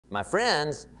My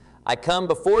friends, I come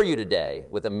before you today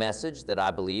with a message that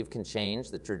I believe can change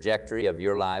the trajectory of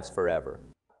your lives forever.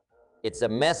 It's a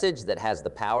message that has the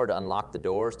power to unlock the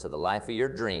doors to the life of your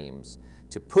dreams,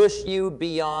 to push you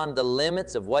beyond the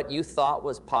limits of what you thought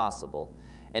was possible,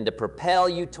 and to propel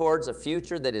you towards a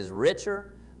future that is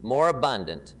richer, more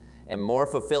abundant, and more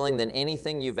fulfilling than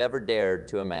anything you've ever dared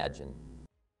to imagine.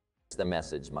 The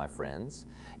message, my friends,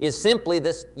 is simply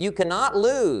this: you cannot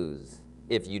lose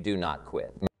if you do not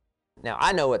quit. Now,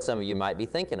 I know what some of you might be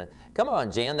thinking. Come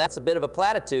on, Jan, that's a bit of a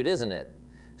platitude, isn't it?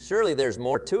 Surely there's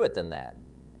more to it than that.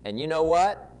 And you know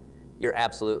what? You're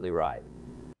absolutely right.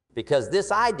 Because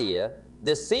this idea,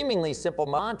 this seemingly simple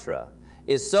mantra,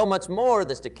 is so much more than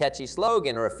just a catchy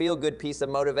slogan or a feel-good piece of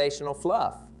motivational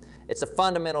fluff. It's a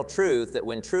fundamental truth that,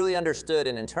 when truly understood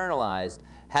and internalized,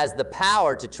 has the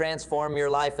power to transform your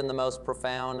life in the most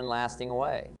profound and lasting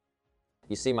way.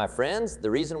 You see, my friends, the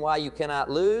reason why you cannot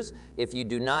lose if you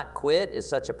do not quit is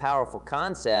such a powerful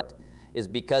concept is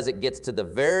because it gets to the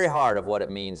very heart of what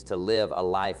it means to live a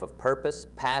life of purpose,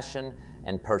 passion,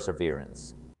 and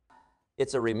perseverance.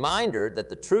 It's a reminder that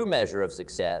the true measure of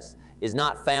success is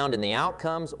not found in the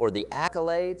outcomes or the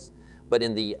accolades, but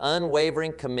in the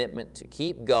unwavering commitment to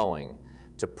keep going,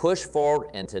 to push forward,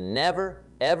 and to never,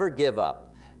 ever give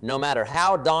up, no matter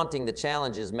how daunting the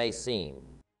challenges may seem.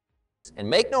 And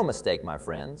make no mistake, my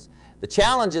friends, the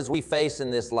challenges we face in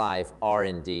this life are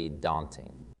indeed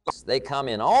daunting. They come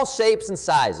in all shapes and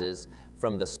sizes,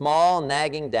 from the small,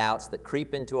 nagging doubts that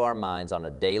creep into our minds on a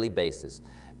daily basis,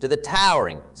 to the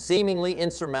towering, seemingly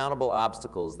insurmountable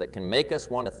obstacles that can make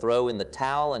us want to throw in the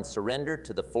towel and surrender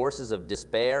to the forces of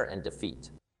despair and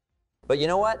defeat. But you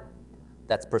know what?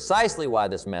 That's precisely why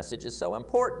this message is so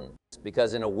important.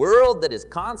 Because in a world that is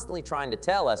constantly trying to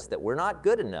tell us that we're not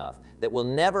good enough, that we'll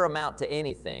never amount to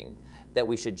anything, that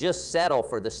we should just settle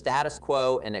for the status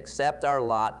quo and accept our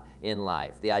lot in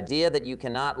life, the idea that you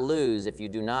cannot lose if you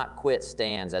do not quit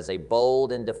stands as a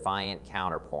bold and defiant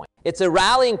counterpoint. It's a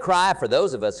rallying cry for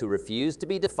those of us who refuse to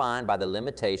be defined by the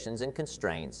limitations and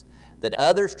constraints that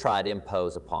others try to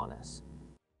impose upon us.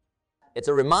 It's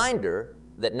a reminder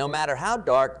that no matter how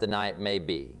dark the night may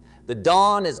be, the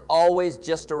dawn is always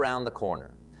just around the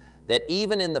corner, that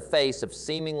even in the face of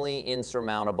seemingly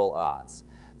insurmountable odds,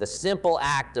 the simple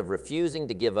act of refusing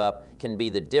to give up can be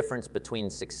the difference between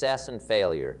success and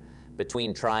failure,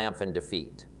 between triumph and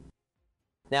defeat.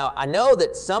 Now, I know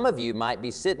that some of you might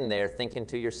be sitting there thinking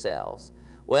to yourselves,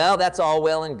 well, that's all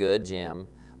well and good, Jim,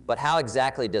 but how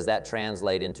exactly does that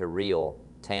translate into real,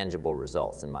 tangible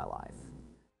results in my life?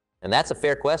 And that's a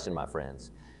fair question, my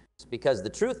friends. Because the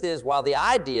truth is, while the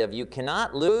idea of you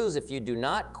cannot lose if you do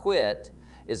not quit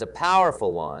is a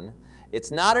powerful one, it's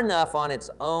not enough on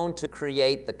its own to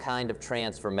create the kind of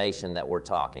transformation that we're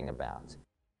talking about.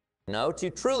 No, to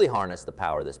truly harness the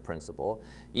power of this principle,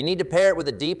 you need to pair it with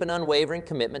a deep and unwavering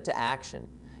commitment to action.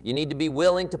 You need to be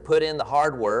willing to put in the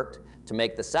hard work, to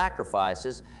make the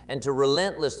sacrifices, and to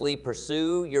relentlessly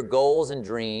pursue your goals and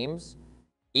dreams,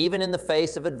 even in the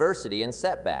face of adversity and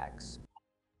setbacks.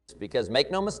 Because make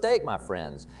no mistake, my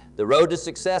friends, the road to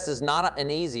success is not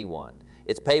an easy one.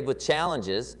 It's paved with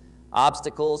challenges,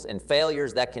 obstacles, and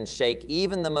failures that can shake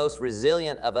even the most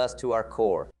resilient of us to our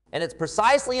core. And it's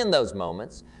precisely in those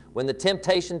moments when the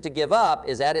temptation to give up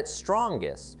is at its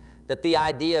strongest that the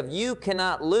idea of you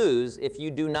cannot lose if you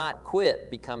do not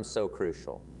quit becomes so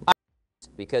crucial.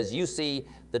 Because you see,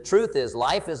 the truth is,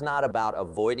 life is not about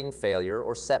avoiding failure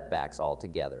or setbacks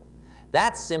altogether.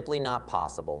 That's simply not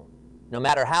possible, no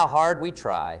matter how hard we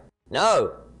try.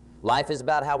 No, life is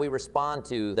about how we respond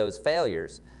to those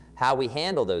failures, how we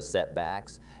handle those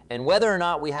setbacks, and whether or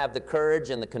not we have the courage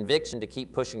and the conviction to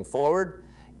keep pushing forward,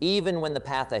 even when the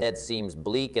path ahead seems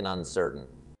bleak and uncertain.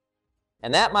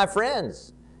 And that, my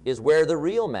friends, is where the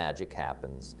real magic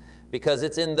happens, because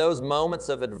it's in those moments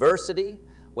of adversity,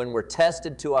 when we're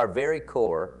tested to our very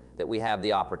core, that we have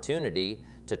the opportunity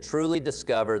to truly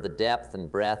discover the depth and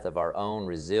breadth of our own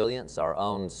resilience, our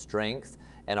own strength,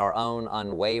 and our own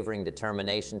unwavering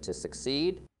determination to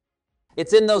succeed.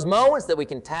 It's in those moments that we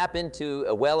can tap into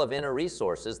a well of inner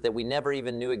resources that we never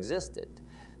even knew existed,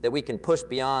 that we can push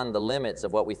beyond the limits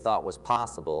of what we thought was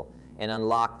possible and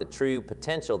unlock the true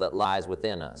potential that lies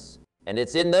within us. And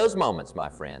it's in those moments, my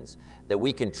friends, that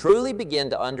we can truly begin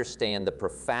to understand the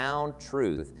profound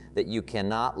truth that you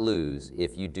cannot lose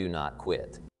if you do not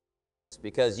quit.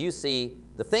 Because you see,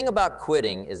 the thing about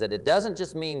quitting is that it doesn't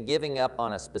just mean giving up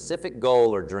on a specific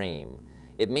goal or dream.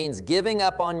 It means giving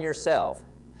up on yourself.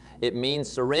 It means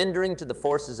surrendering to the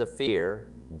forces of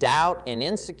fear, doubt, and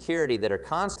insecurity that are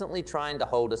constantly trying to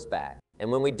hold us back.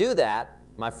 And when we do that,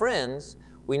 my friends,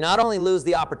 we not only lose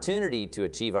the opportunity to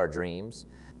achieve our dreams,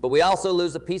 but we also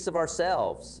lose a piece of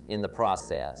ourselves in the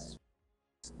process.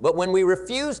 But when we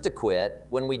refuse to quit,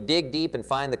 when we dig deep and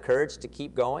find the courage to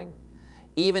keep going,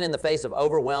 even in the face of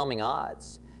overwhelming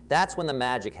odds, that's when the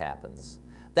magic happens.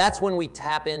 That's when we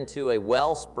tap into a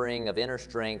wellspring of inner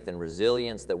strength and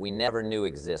resilience that we never knew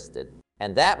existed.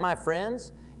 And that, my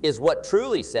friends, is what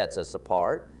truly sets us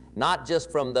apart, not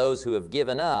just from those who have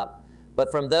given up,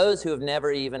 but from those who have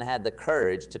never even had the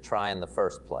courage to try in the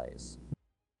first place.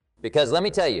 Because let me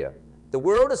tell you, the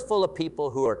world is full of people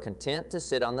who are content to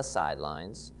sit on the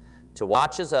sidelines, to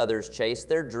watch as others chase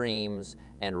their dreams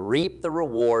and reap the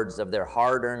rewards of their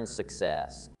hard-earned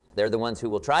success. They're the ones who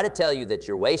will try to tell you that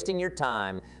you're wasting your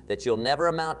time, that you'll never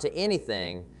amount to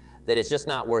anything, that it's just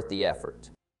not worth the effort.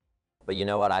 But you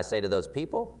know what I say to those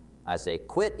people? I say,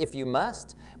 quit if you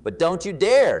must, but don't you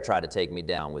dare try to take me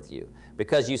down with you.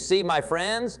 Because you see, my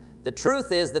friends, the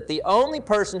truth is that the only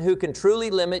person who can truly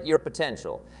limit your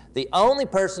potential, the only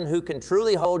person who can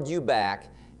truly hold you back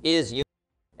is you.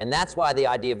 And that's why the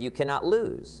idea of you cannot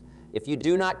lose, if you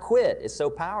do not quit, is so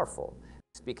powerful.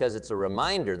 It's because it's a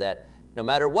reminder that no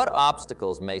matter what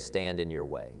obstacles may stand in your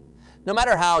way, no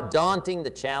matter how daunting the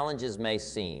challenges may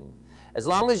seem, as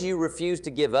long as you refuse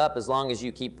to give up, as long as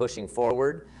you keep pushing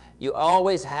forward, you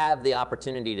always have the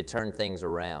opportunity to turn things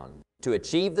around, to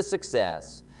achieve the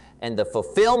success and the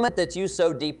fulfillment that you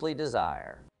so deeply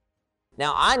desire.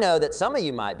 Now, I know that some of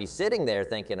you might be sitting there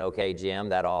thinking, okay, Jim,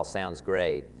 that all sounds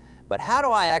great, but how do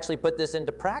I actually put this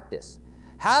into practice?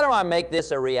 How do I make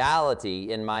this a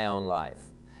reality in my own life?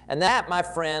 And that, my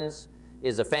friends,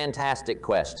 is a fantastic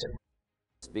question,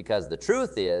 because the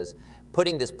truth is,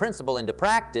 putting this principle into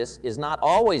practice is not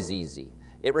always easy.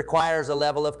 It requires a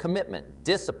level of commitment,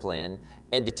 discipline,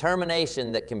 and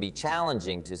determination that can be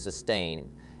challenging to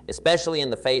sustain, especially in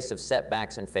the face of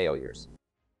setbacks and failures.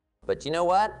 But you know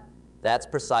what? That's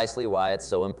precisely why it's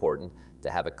so important to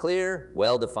have a clear,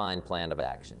 well-defined plan of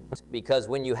action. Because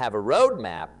when you have a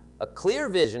roadmap, a clear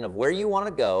vision of where you want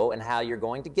to go and how you're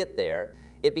going to get there,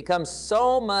 it becomes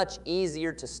so much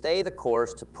easier to stay the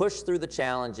course, to push through the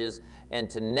challenges, and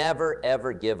to never,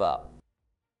 ever give up.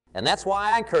 And that's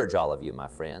why I encourage all of you, my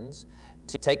friends,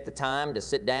 to take the time to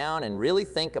sit down and really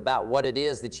think about what it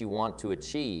is that you want to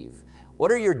achieve.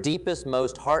 What are your deepest,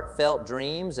 most heartfelt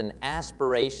dreams and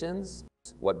aspirations?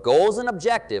 What goals and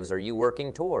objectives are you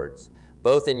working towards,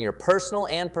 both in your personal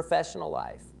and professional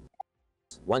life?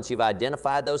 Once you've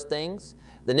identified those things,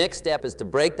 the next step is to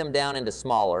break them down into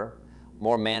smaller,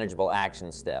 more manageable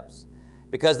action steps.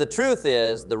 Because the truth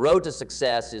is, the road to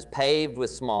success is paved with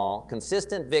small,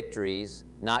 consistent victories,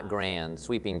 not grand,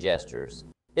 sweeping gestures.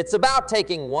 It's about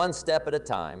taking one step at a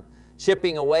time,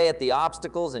 chipping away at the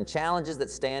obstacles and challenges that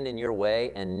stand in your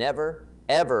way, and never,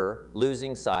 ever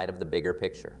losing sight of the bigger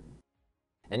picture.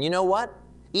 And you know what?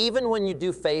 Even when you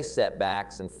do face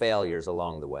setbacks and failures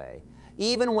along the way,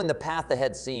 even when the path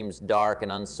ahead seems dark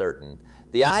and uncertain,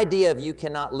 the idea of you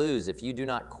cannot lose if you do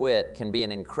not quit can be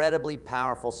an incredibly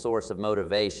powerful source of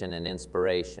motivation and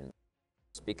inspiration.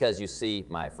 Because you see,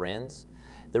 my friends,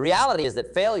 the reality is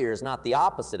that failure is not the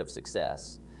opposite of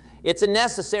success. It's a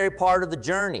necessary part of the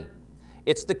journey.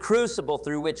 It's the crucible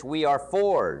through which we are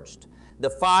forged, the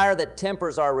fire that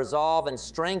tempers our resolve and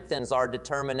strengthens our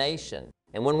determination.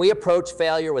 And when we approach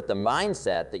failure with the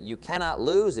mindset that you cannot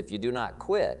lose if you do not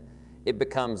quit, it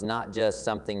becomes not just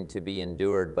something to be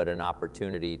endured, but an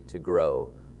opportunity to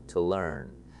grow, to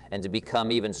learn, and to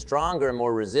become even stronger and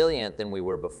more resilient than we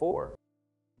were before.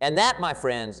 And that, my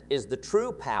friends, is the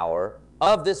true power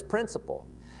of this principle.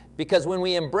 Because when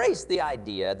we embrace the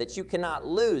idea that you cannot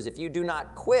lose if you do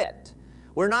not quit,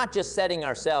 we're not just setting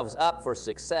ourselves up for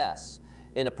success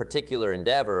in a particular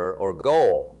endeavor or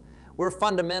goal. We're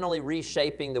fundamentally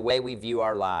reshaping the way we view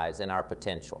our lives and our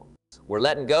potential. We're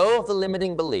letting go of the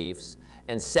limiting beliefs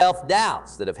and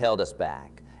self-doubts that have held us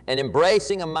back, and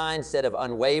embracing a mindset of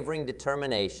unwavering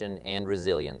determination and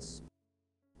resilience.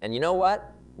 And you know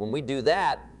what? When we do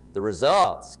that, the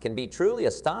results can be truly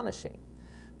astonishing,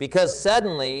 because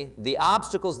suddenly the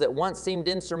obstacles that once seemed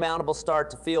insurmountable start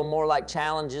to feel more like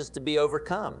challenges to be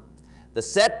overcome. The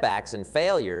setbacks and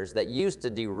failures that used to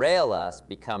derail us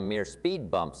become mere speed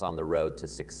bumps on the road to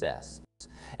success.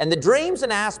 And the dreams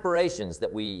and aspirations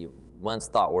that we once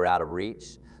thought were out of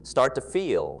reach start to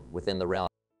feel within the realm.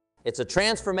 It's a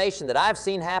transformation that I've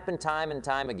seen happen time and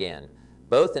time again,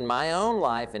 both in my own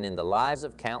life and in the lives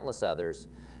of countless others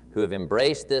who have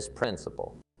embraced this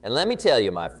principle. And let me tell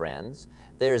you, my friends,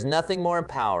 there is nothing more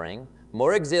empowering,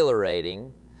 more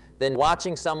exhilarating than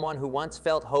watching someone who once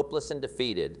felt hopeless and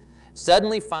defeated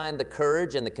suddenly find the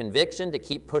courage and the conviction to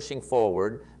keep pushing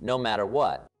forward no matter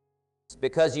what.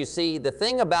 Because you see, the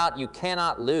thing about you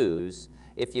cannot lose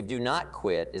if you do not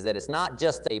quit is that it's not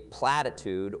just a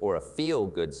platitude or a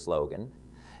feel-good slogan.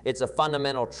 It's a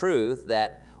fundamental truth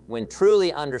that, when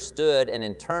truly understood and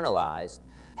internalized,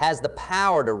 has the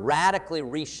power to radically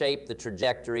reshape the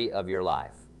trajectory of your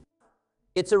life.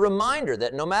 It's a reminder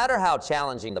that no matter how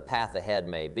challenging the path ahead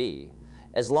may be,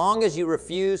 as long as you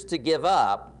refuse to give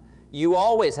up, you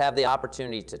always have the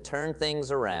opportunity to turn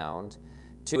things around,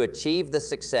 to achieve the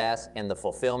success and the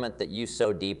fulfillment that you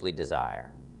so deeply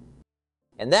desire.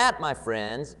 And that, my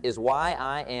friends, is why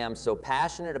I am so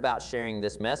passionate about sharing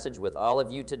this message with all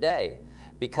of you today,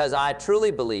 because I truly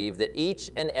believe that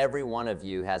each and every one of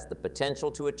you has the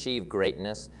potential to achieve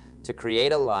greatness, to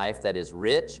create a life that is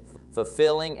rich,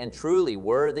 fulfilling, and truly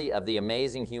worthy of the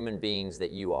amazing human beings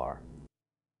that you are.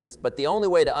 But the only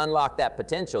way to unlock that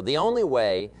potential, the only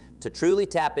way to truly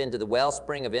tap into the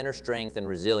wellspring of inner strength and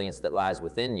resilience that lies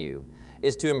within you,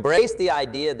 is to embrace the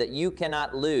idea that you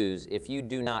cannot lose if you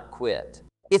do not quit.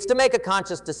 It's to make a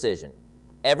conscious decision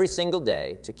every single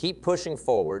day to keep pushing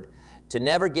forward, to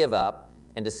never give up,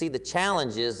 and to see the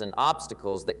challenges and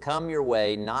obstacles that come your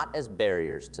way not as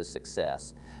barriers to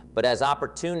success, but as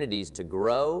opportunities to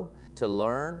grow, to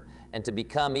learn, and to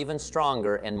become even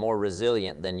stronger and more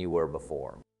resilient than you were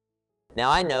before.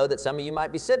 Now, I know that some of you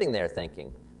might be sitting there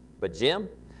thinking, but Jim,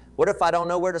 what if I don't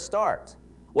know where to start?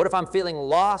 What if I'm feeling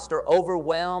lost or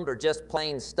overwhelmed or just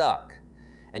plain stuck?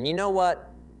 And you know what?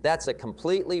 That's a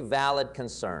completely valid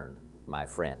concern, my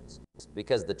friends.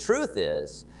 Because the truth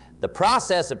is, the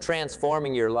process of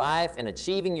transforming your life and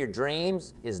achieving your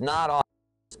dreams is not all.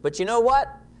 But you know what?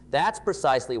 That's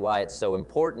precisely why it's so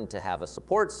important to have a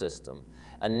support system,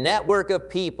 a network of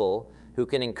people who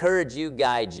can encourage you,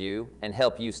 guide you, and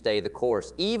help you stay the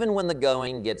course, even when the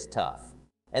going gets tough.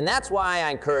 And that's why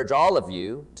I encourage all of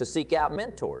you to seek out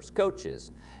mentors,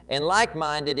 coaches, and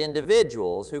like-minded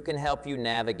individuals who can help you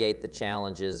navigate the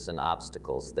challenges and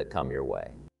obstacles that come your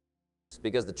way.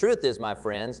 Because the truth is, my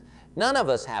friends, none of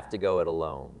us have to go it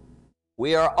alone.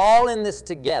 We are all in this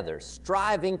together,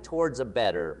 striving towards a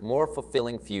better, more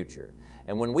fulfilling future.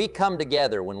 And when we come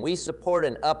together, when we support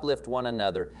and uplift one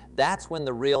another, that's when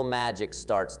the real magic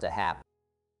starts to happen.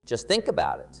 Just think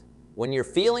about it. When you're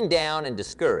feeling down and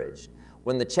discouraged,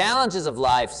 when the challenges of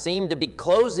life seem to be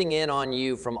closing in on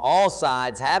you from all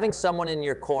sides, having someone in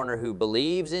your corner who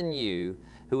believes in you,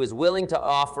 who is willing to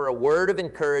offer a word of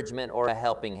encouragement or a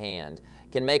helping hand,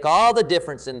 can make all the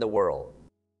difference in the world.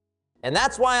 And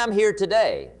that's why I'm here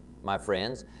today, my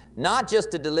friends, not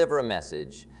just to deliver a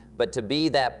message, but to be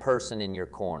that person in your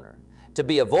corner, to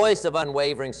be a voice of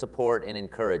unwavering support and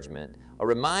encouragement, a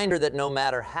reminder that no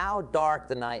matter how dark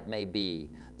the night may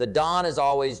be, the dawn is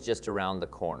always just around the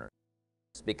corner.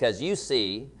 Because you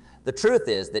see, the truth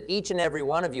is that each and every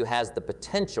one of you has the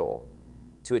potential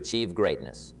to achieve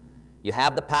greatness. You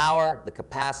have the power, the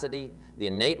capacity, the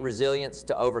innate resilience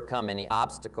to overcome any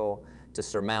obstacle, to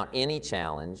surmount any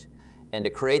challenge, and to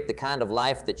create the kind of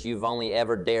life that you've only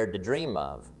ever dared to dream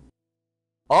of.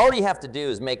 All you have to do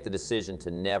is make the decision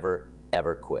to never,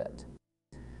 ever quit.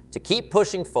 To keep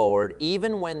pushing forward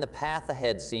even when the path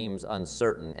ahead seems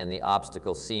uncertain and the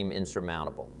obstacles seem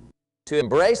insurmountable. To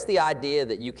embrace the idea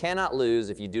that you cannot lose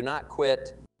if you do not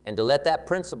quit, and to let that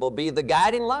principle be the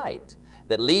guiding light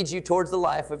that leads you towards the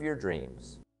life of your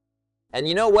dreams. And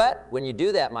you know what? When you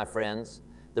do that, my friends,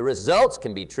 the results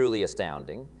can be truly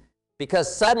astounding,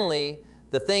 because suddenly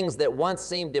the things that once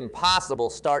seemed impossible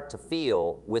start to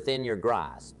feel within your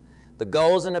grasp. The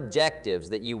goals and objectives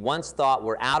that you once thought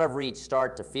were out of reach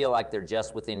start to feel like they're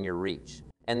just within your reach.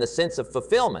 And the sense of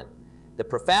fulfillment, the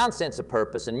profound sense of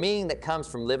purpose and meaning that comes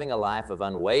from living a life of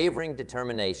unwavering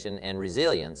determination and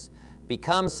resilience,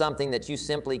 becomes something that you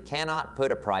simply cannot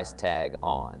put a price tag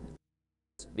on.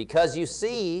 Because you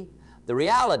see, the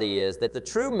reality is that the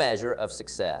true measure of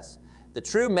success, the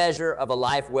true measure of a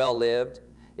life well lived,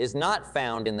 is not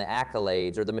found in the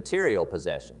accolades or the material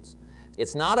possessions.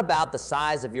 It's not about the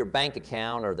size of your bank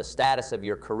account or the status of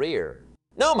your career.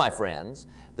 No, my friends,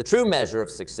 the true measure of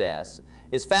success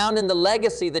is found in the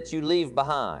legacy that you leave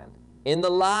behind, in the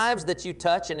lives that you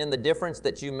touch, and in the difference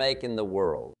that you make in the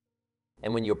world.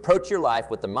 And when you approach your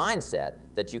life with the mindset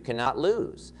that you cannot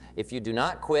lose, if you do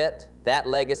not quit, that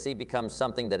legacy becomes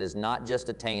something that is not just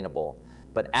attainable,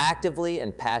 but actively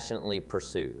and passionately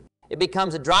pursued. It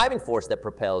becomes a driving force that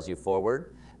propels you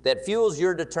forward, that fuels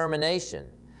your determination,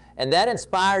 and that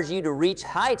inspires you to reach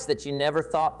heights that you never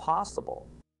thought possible.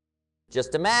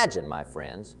 Just imagine, my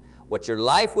friends, what your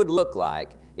life would look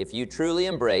like if you truly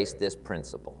embraced this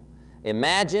principle.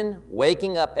 Imagine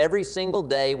waking up every single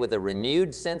day with a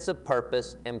renewed sense of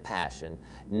purpose and passion,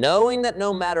 knowing that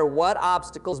no matter what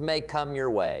obstacles may come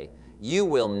your way, you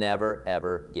will never,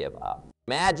 ever give up.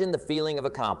 Imagine the feeling of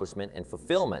accomplishment and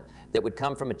fulfillment that would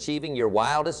come from achieving your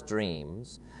wildest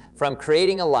dreams, from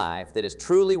creating a life that is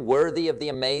truly worthy of the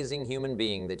amazing human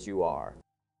being that you are.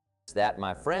 That,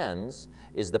 my friends,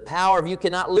 is the power of you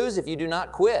cannot lose if you do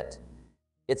not quit.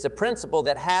 It's a principle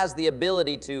that has the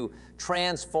ability to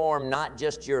transform not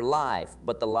just your life,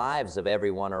 but the lives of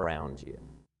everyone around you.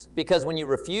 Because when you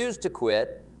refuse to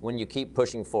quit, when you keep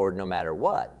pushing forward no matter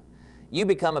what, you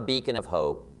become a beacon of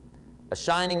hope, a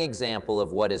shining example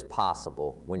of what is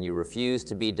possible when you refuse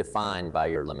to be defined by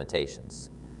your limitations.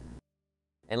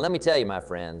 And let me tell you, my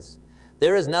friends,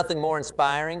 there is nothing more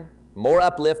inspiring, more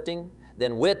uplifting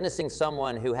than witnessing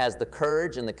someone who has the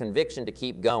courage and the conviction to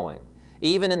keep going,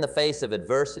 even in the face of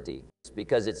adversity,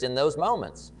 because it's in those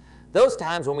moments, those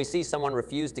times when we see someone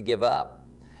refuse to give up,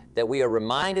 that we are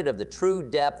reminded of the true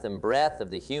depth and breadth of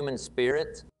the human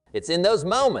spirit. It's in those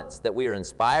moments that we are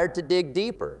inspired to dig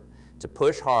deeper, to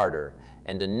push harder,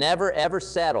 and to never ever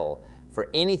settle for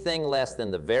anything less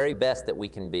than the very best that we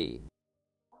can be.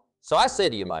 So I say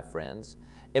to you, my friends,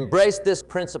 embrace this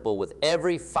principle with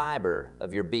every fiber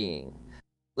of your being.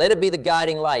 Let it be the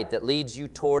guiding light that leads you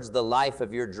towards the life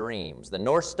of your dreams, the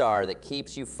North Star that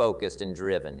keeps you focused and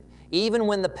driven, even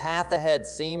when the path ahead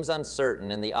seems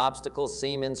uncertain and the obstacles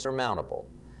seem insurmountable.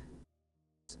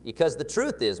 Because the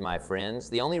truth is, my friends,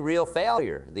 the only real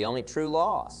failure, the only true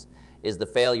loss, is the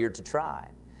failure to try.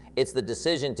 It's the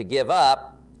decision to give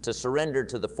up, to surrender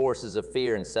to the forces of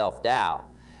fear and self-doubt,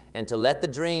 and to let the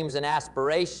dreams and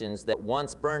aspirations that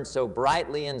once burned so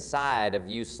brightly inside of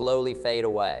you slowly fade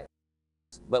away.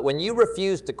 But when you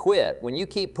refuse to quit, when you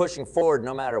keep pushing forward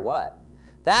no matter what,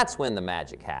 that's when the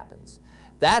magic happens.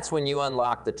 That's when you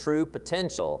unlock the true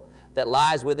potential that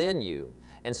lies within you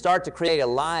and start to create a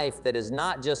life that is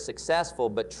not just successful,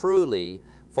 but truly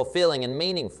fulfilling and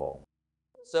meaningful.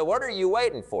 So what are you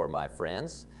waiting for, my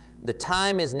friends? The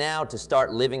time is now to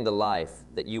start living the life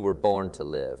that you were born to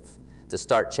live, to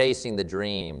start chasing the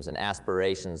dreams and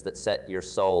aspirations that set your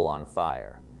soul on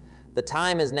fire. The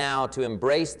time is now to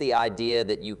embrace the idea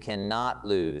that you cannot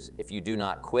lose if you do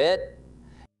not quit,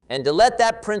 and to let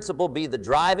that principle be the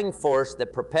driving force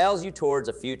that propels you towards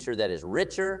a future that is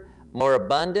richer, more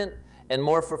abundant, and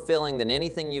more fulfilling than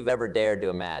anything you've ever dared to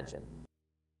imagine.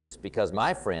 Because,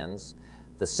 my friends,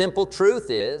 the simple truth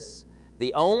is,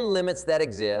 the only limits that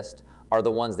exist are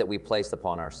the ones that we place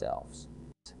upon ourselves.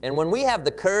 And when we have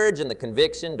the courage and the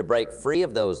conviction to break free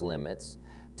of those limits,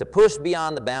 to push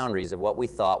beyond the boundaries of what we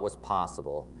thought was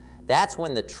possible, that's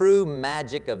when the true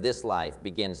magic of this life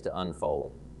begins to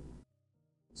unfold.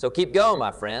 So keep going,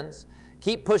 my friends.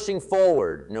 Keep pushing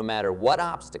forward no matter what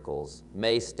obstacles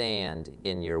may stand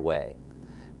in your way.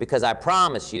 Because I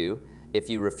promise you, if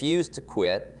you refuse to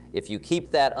quit, if you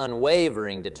keep that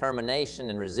unwavering determination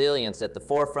and resilience at the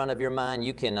forefront of your mind,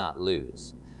 you cannot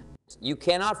lose. You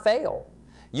cannot fail.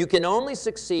 You can only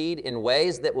succeed in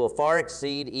ways that will far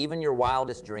exceed even your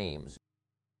wildest dreams.